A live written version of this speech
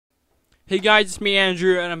Hey guys, it's me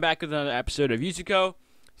Andrew, and I'm back with another episode of Usaco.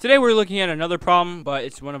 Today we're looking at another problem, but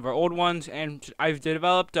it's one of our old ones, and I've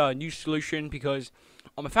developed a new solution because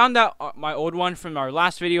I found that my old one from our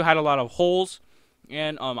last video had a lot of holes,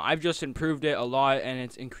 and I've just improved it a lot, and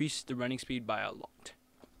it's increased the running speed by a lot.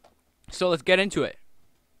 So let's get into it.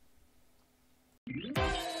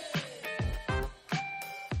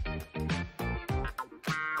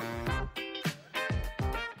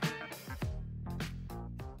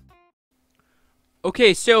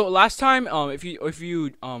 Okay, so last time, if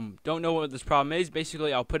you don't know what this problem is,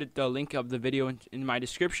 basically I'll put the link of the video in my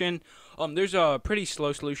description. There's a pretty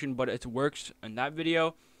slow solution, but it works in that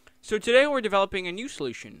video. So today we're developing a new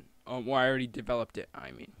solution. Well, I already developed it.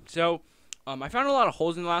 So I found a lot of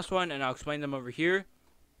holes in the last one, and I'll explain them over here.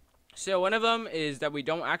 So one of them is that we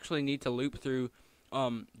don't actually need to loop through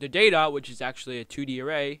the data, which is actually a 2D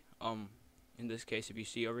array. In this case, if you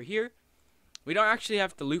see over here. We don't actually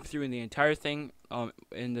have to loop through in the entire thing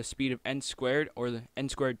in the speed of n squared, or the n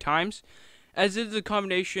squared times, as it's a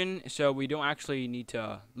combination, so we don't actually need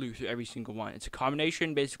to loop through every single one. It's a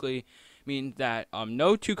combination, basically means that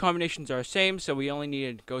no two combinations are the same, so we only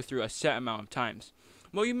need to go through a set amount of times.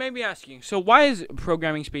 Well, you may be asking, so why is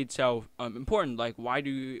programming speed so important? Like, why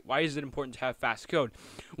is it important to have fast code?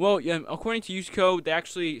 Well, according to Usaco, they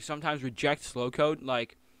actually sometimes reject slow code,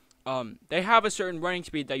 like they have a certain running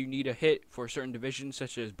speed that you need to hit for certain divisions,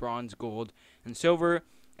 such as bronze, gold, and silver.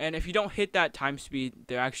 And if you don't hit that time speed,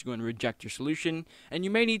 they're actually going to reject your solution. And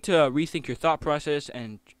you may need to rethink your thought process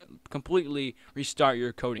and completely restart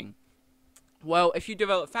your coding. Well, if you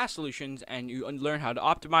develop fast solutions and you learn how to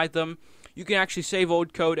optimize them, you can actually save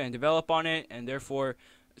old code and develop on it. And therefore,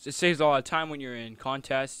 it saves a lot of time when you're in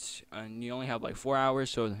contests and you only have like 4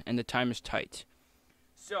 hours, and the time is tight.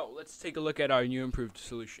 So let's take a look at our new improved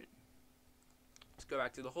solution. Let's go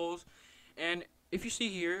back to the holes, and if you see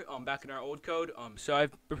here, back in our old code, so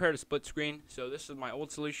I've prepared a split screen. So this is my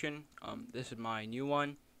old solution. This is my new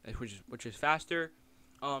one, which is faster.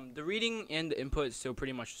 The reading and the input is still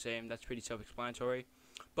pretty much the same. That's pretty self-explanatory.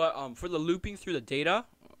 But for the looping through the data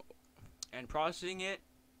and processing it,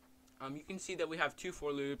 you can see that we have two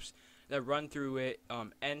for loops that run through it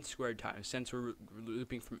n squared times, since we're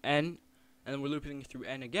looping from n. And then we're looping through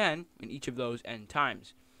n again in each of those n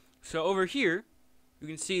times. So over here, you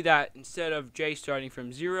can see that instead of j starting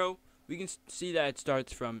from 0, we can see that it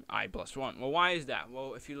starts from I plus 1. Well, why is that?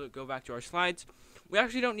 Well, if you go back to our slides, we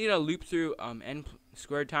actually don't need to loop through n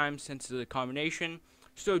squared times, since it's a combination.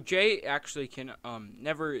 So j actually can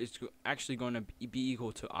never is actually going to be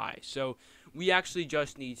equal to I. So we actually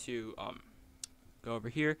just need to go over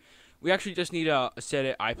here. We actually just need to set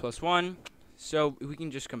it I plus 1. So we can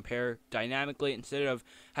just compare dynamically instead of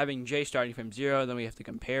having j starting from 0, then we have to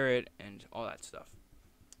compare it and all that stuff.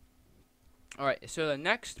 Alright, so the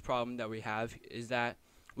next problem that we have is that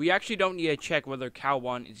we actually don't need to check whether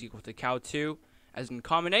cow1 is equal to cow2, as in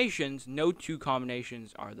combinations, no two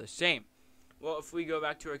combinations are the same. Well, if we go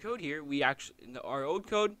back to our code here, we actually, in our old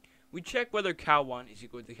code, we check whether cow1 is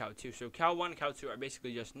equal to cow2. So cow1 and cow2 are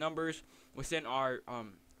basically just numbers within our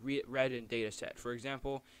read and data set. For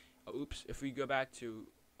example, if we go back to,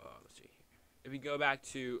 let's see here. If we go back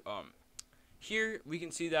to here, we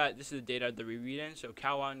can see that this is the data that we read in. So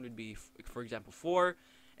cow1 would be, for example, 4,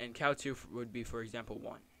 and cow2 would be, for example,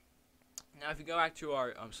 1. Now, if we go back to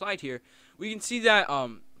our slide here, we can see that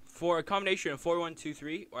for a combination of 4, 1, 2,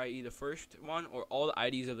 3, or i.e. the first one, or all the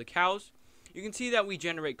IDs of the cows, you can see that we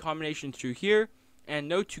generate combinations through here, and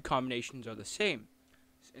no two combinations are the same.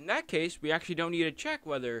 In that case, we actually don't need to check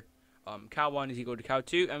whether cow1 is equal to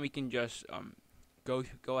cow2, and we can just go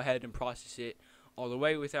ahead and process it all the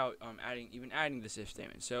way without adding this if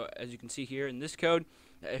statement. So as you can see here in this code,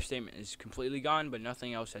 the if statement is completely gone, but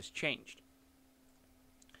nothing else has changed.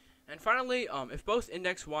 And finally, if both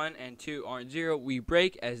index 1 and 2 aren't 0, we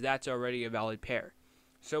break, as that's already a valid pair.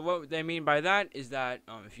 So what they mean by that is that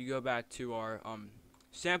if you go back to our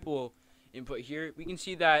sample input here, we can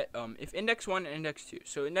see that if index 1 and index 2,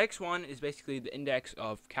 so index 1 is basically the index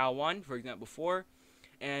of cow1, for example 4,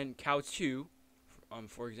 and cow2,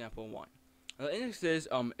 for example 1. Now the index is,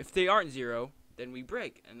 if they aren't 0, then we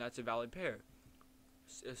break, and that's a valid pair.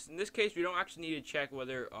 So in this case, we don't actually need to check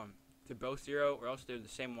whether they're both 0, or else they're the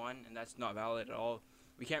same one, and that's not valid at all.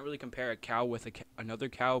 We can't really compare a cow with another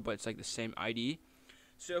cow, but it's like the same ID.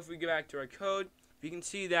 So if we go back to our code, we can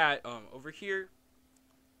see that over here,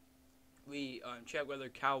 we check whether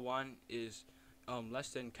cow1 is less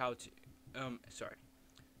than cow2.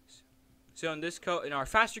 So in this code, in our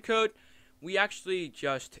faster code, we actually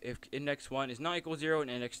just, if index 1 is not equal to 0 and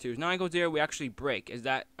index 2 is not equal to 0, we actually break, as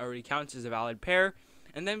that already counts as a valid pair.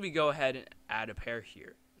 And then we go ahead and add a pair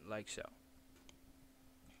here, like so.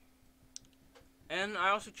 And I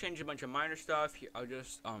also changed a bunch of minor stuff. Here, I'll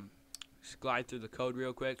just glide through the code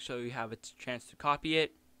real quick so you have a chance to copy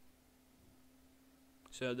it.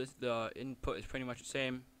 So the input is pretty much the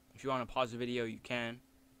same. If you want to pause the video, you can.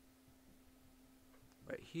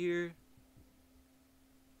 Right here.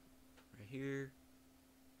 Right here.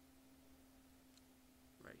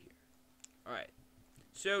 Right here. Alright.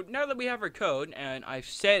 So now that we have our code, and I've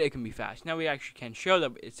said it can be fast, now we actually can show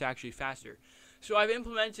that it's actually faster. So I've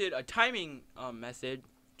implemented a timing method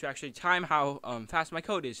to actually time how fast my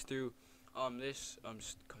code is through this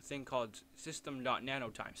thing called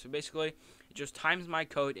system.nanotime. So basically, it just times my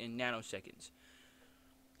code in nanoseconds.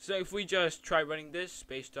 So if we just try running this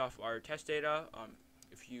based off our test data,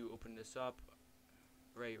 if you open this up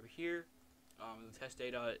right over here, the test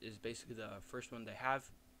data is basically the first one they have.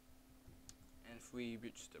 And if we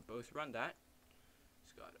just both run that,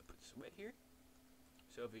 just gotta put this away here.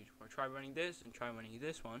 So if we try running this and try running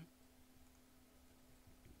this one,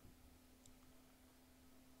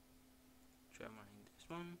 try running this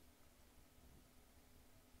one.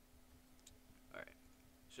 Alright.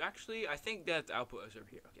 So actually, I think that the output is over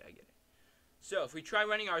here. Okay, I get it. So if we try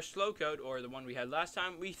running our slow code, or the one we had last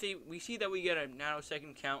time, we see that we get a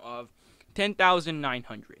nanosecond count of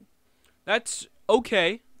 10,900. That's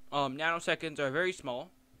okay. Nanoseconds are very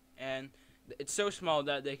small, and it's so small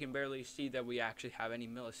that they can barely see that we actually have any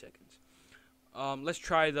milliseconds. Let's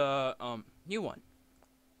try the new one.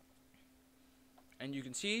 And you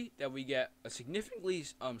can see that we get a significantly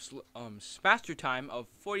faster time of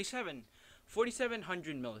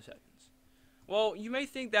 4,700 milliseconds. Well, you may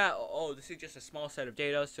think that, oh, this is just a small set of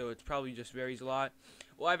data, so it probably just varies a lot.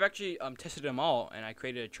 Well, I've actually tested them all, and I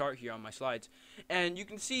created a chart here on my slides. And you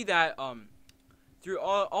can see that through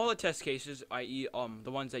all the test cases, i.e.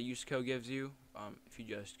 the ones that Usaco gives you, if you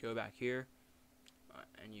just go back here,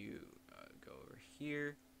 and you go over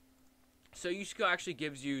here. So Usaco actually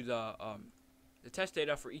gives you the test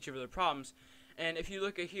data for each of the problems. And if you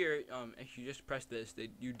look at here, if you just press this,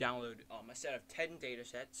 you download a set of 10 data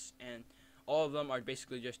sets, and all of them are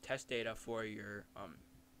basically just test data for your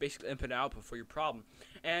basically input and output for your problem.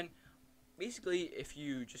 And basically, if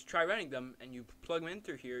you just try running them and you plug them in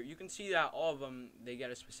through here, you can see that all of them, they get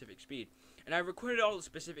a specific speed. And I've recorded all the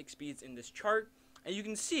specific speeds in this chart, and you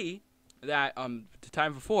can see that the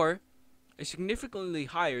time before is significantly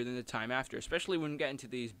higher than the time after, especially when we get into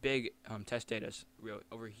these big test data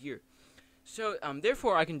over here. So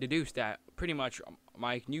therefore, I can deduce that pretty much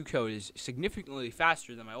my new code is significantly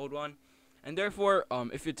faster than my old one, and therefore,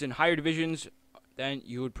 if it's in higher divisions, then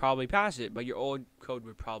you would probably pass it, but your old code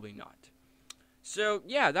would probably not. So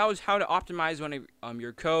yeah, that was how to optimize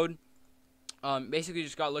your code. Basically, you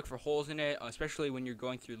just gotta look for holes in it, especially when you're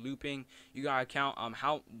going through looping. You gotta count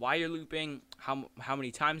why you're looping, how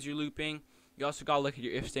many times you're looping. You also gotta look at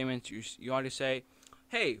your if statements. You ought to say,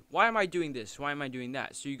 hey, why am I doing this? Why am I doing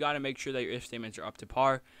that? So you gotta make sure that your if statements are up to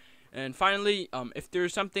par. And finally, if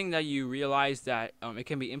there's something that you realize that it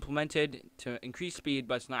can be implemented to increase speed,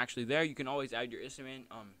 but it's not actually there, you can always add your if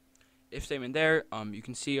statement there. You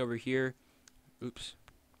can see over here. Oops.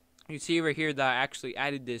 You see over here that I actually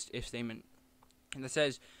added this if statement, and that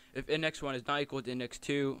says if index 1 is not equal to index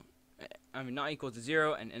 2, not equal to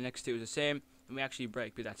 0, and index 2 is the same, then we actually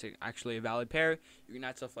break, but that's actually a valid pair. You can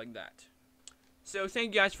add stuff like that. So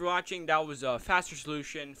thank you guys for watching. That was a faster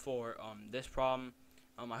solution for this problem.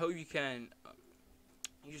 I hope you can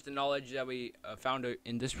use the knowledge that we found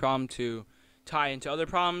in this problem to tie into other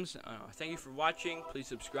problems. Thank you for watching. Please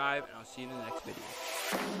subscribe, and I'll see you in the next video.